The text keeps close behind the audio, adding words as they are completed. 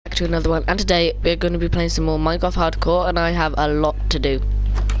to another one, and today we're going to be playing some more Minecraft Hardcore, and I have a lot to do.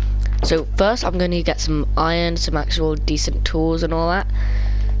 So first I'm going to get some iron, some actual decent tools and all that.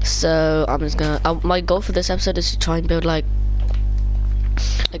 So I'm just gonna, my goal for this episode is to try and build like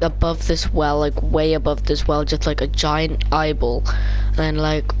above this well, like way above this well, just like a giant eyeball, and then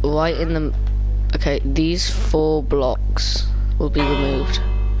like right in the, okay, these 4 blocks will be removed.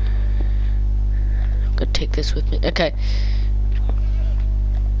 I'm gonna take this with me, okay.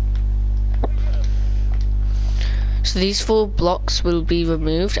 So these 4 blocks will be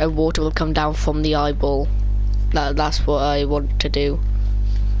removed and water will come down from the eyeball. That's what I want to do.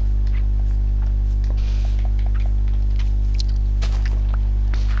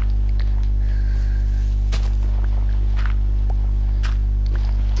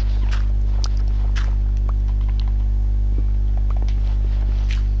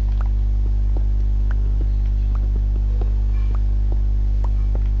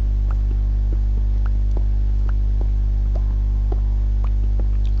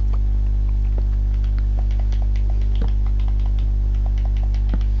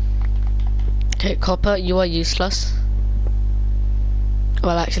 Okay, copper, you are useless.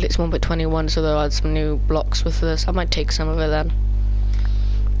 Well, actually it's 1.21, so there are some new blocks with this. I might take some of it then.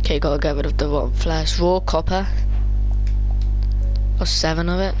 Okay, gotta get rid of the rotten flesh. Raw copper. Or 7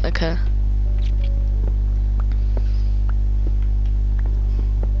 of it, okay.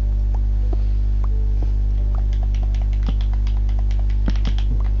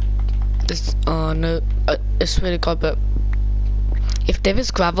 This, oh no, it's really good, but if there is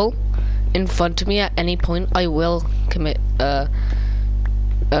gravel in front of me at any point, I will commit, I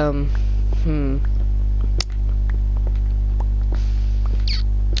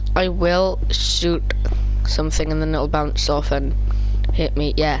will shoot something and then it'll bounce off and hit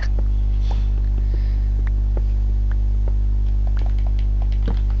me, yeah.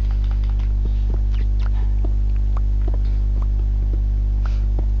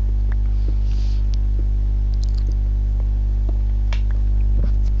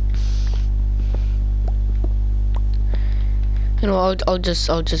 You know, I'll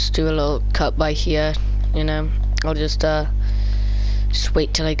just do a little cut by here. You know, I'll just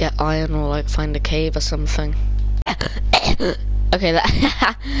wait till I get iron or like find a cave or something. Okay,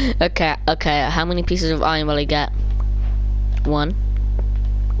 that. okay. How many pieces of iron will I get? 1,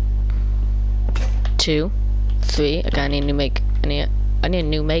 2, 3. Okay, I need to make. I need a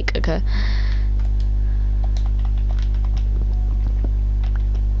new make. Okay.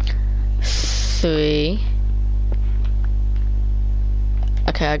 3.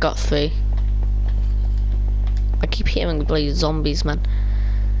 Okay, I got 3. I keep hearing the bloody zombies, man.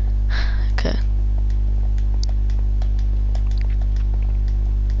 Okay.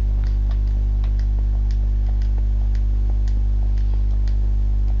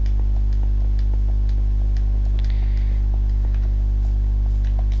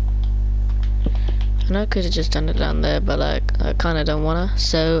 I know I could have just done it down there, but like, I kinda don't wanna.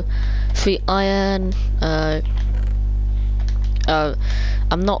 So 3 iron,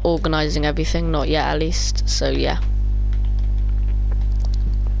 I'm not organizing everything, not yet at least, so yeah.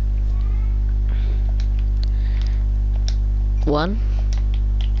 One.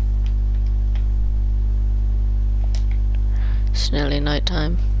 It's nearly night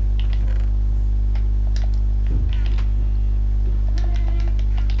time.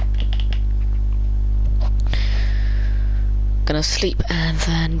 Gonna sleep and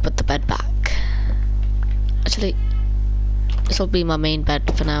then put the bed back. Actually, this will be my main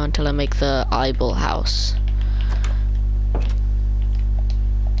bed for now until I make the eyeball house.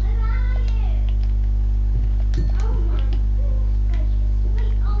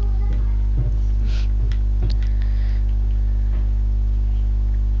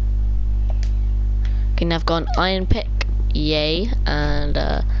 Okay, now I've got an iron pick. Yay. And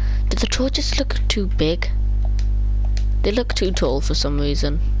did the torches look too big? They look too tall for some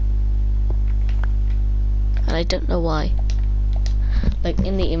reason. And I don't know why. Like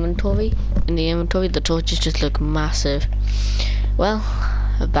in the inventory, the torches just look massive. Well,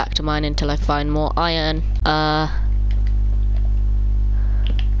 back to mine until I find more iron. I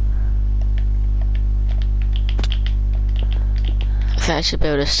think I should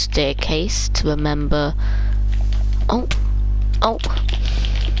build a staircase to remember. Oh.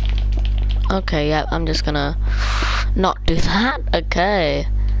 Okay, yeah, I'm just gonna not do that. Okay.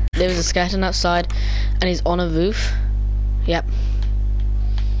 There was a skeleton outside, and he's on a roof. Yep.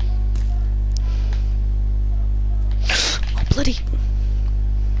 Bloody.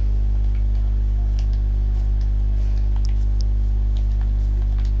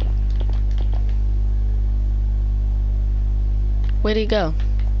 Where'd he go?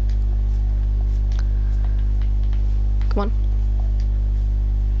 Come on.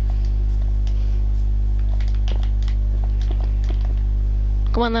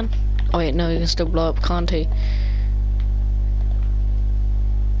 Come on then. Oh wait, no, he can still blow up, can't he?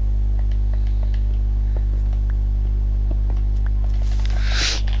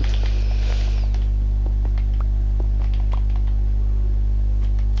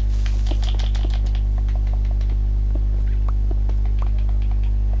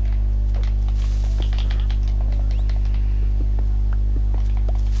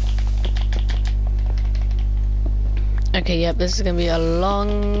 Okay, yep, this is gonna be a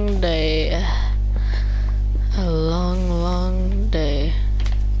long day. A long day.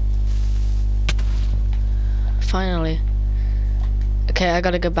 Finally. Okay, I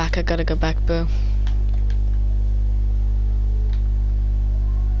gotta go back, bro.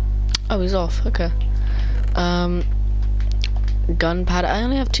 Oh, he's off, okay. Gunpowder, I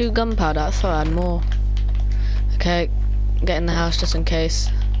only have 2 gunpowder, I thought I had more. Okay, get in the house just in case.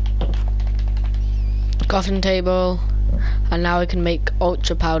 Crafting table. And now I can make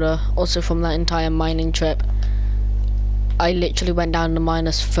ultra powder, also from that entire mining trip. I literally went down to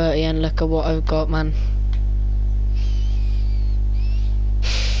 -30 and look at what I've got, man.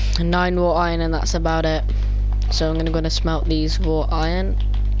 9 raw iron and that's about it. So I'm gonna smelt these raw iron.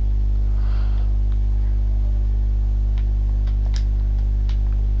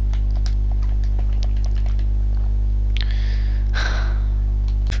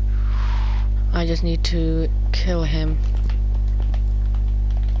 I just need to kill him.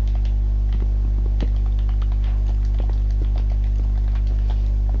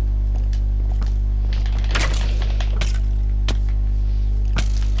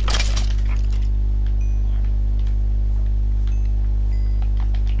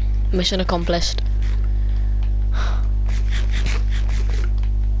 Mission accomplished.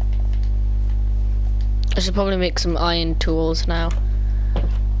 I should probably make some iron tools now.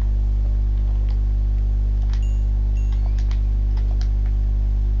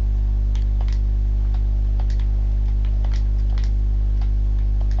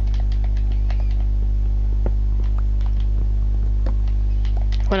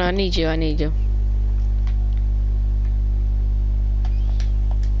 Well, no, I need you.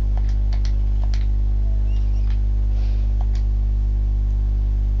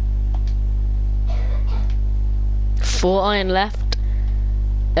 Four iron left.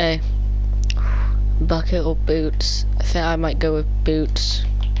 Hey. Bucket or boots? I think I might go with boots.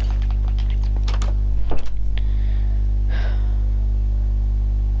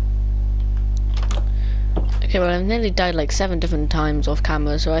 Okay, well I've nearly died like 7 different times off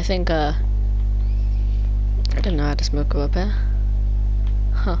camera, so I think I don't know how to smoke up here.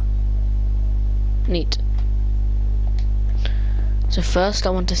 Huh. Neat. So first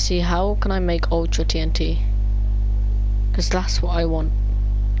I want to see how can I make Ultra TNT. Because that's what I want.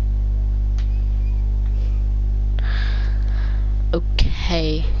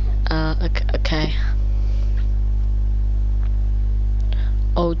 Okay. Okay.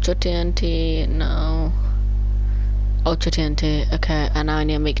 Ultra TNT, no. Ultra TNT, okay, and now I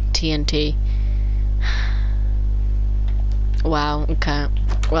need to make TNT. Wow, okay.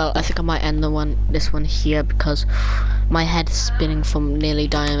 Well, I think I might end this one here because my head is spinning from nearly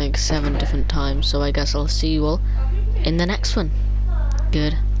dying like 7 different times, so I guess I'll see you all in the next one.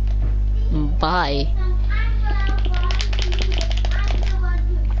 Good. Bye.